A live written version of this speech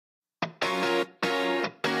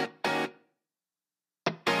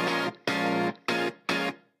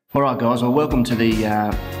Alright guys, well welcome to the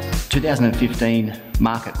 2015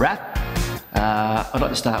 Market Wrap. I'd like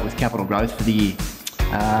to start with capital growth for the year.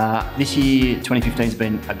 This year, 2015 has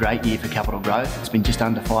been a great year for capital growth. It's been just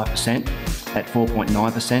under 5% at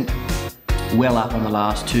 4.9%, well up on the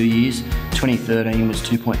last 2 years. 2013 was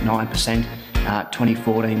 2.9%,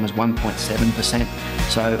 2014 was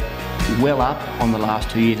 1.7%. So well up on the last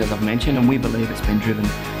 2 years, as I've mentioned, and we believe it's been driven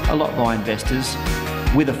a lot by investors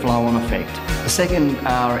with a flow-on effect. The second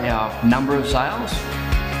are our number of sales,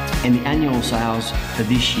 and the annual sales for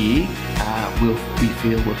this year we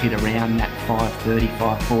feel will hit around that 530,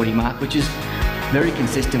 540 mark, which is very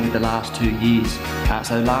consistent with the last 2 years.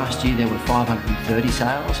 So last year there were 530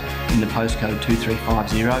 sales in the postcode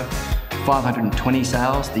 2350, 520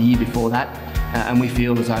 sales the year before that, and we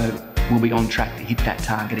feel as though we'll be on track to hit that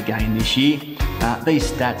target again this year.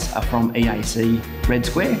 These stats are from EAC Red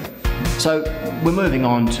Square. So we're moving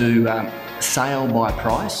on to sale by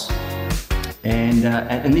price, and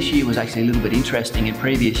this year was actually a little bit interesting. In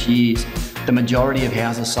previous years, the majority of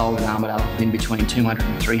houses sold in Armidale have been between 200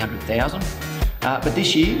 and 300,000, but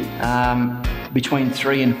this year between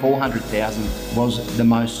 300 and 400,000 was the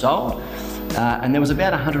most sold, and there was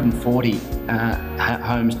about 140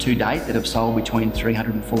 homes to date that have sold between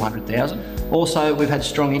 300 and 400,000. Also, we've had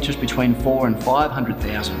strong interest between 400 and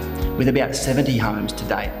 500,000, with about 70 homes to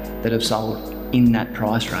date that have sold in that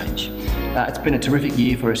price range. It's been a terrific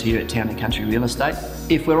year for us here at Town & Country Real Estate.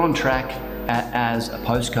 If we're on track as a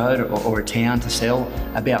postcode or a town to sell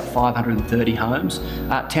about 530 homes,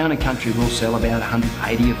 Town & Country will sell about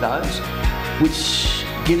 180 of those, which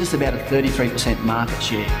gives us about a 33% market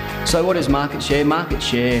share. So what is market share? Market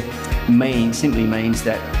share simply means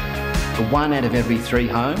that 1 out of every 3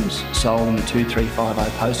 homes sold in the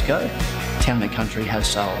 2350 postcode, Town & Country has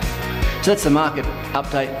sold. So that's the market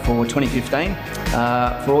update for 2015.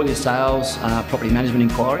 For all your sales, property management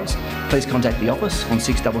inquiries, please contact the office on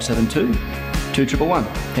 6772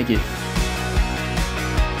 2111. Thank you.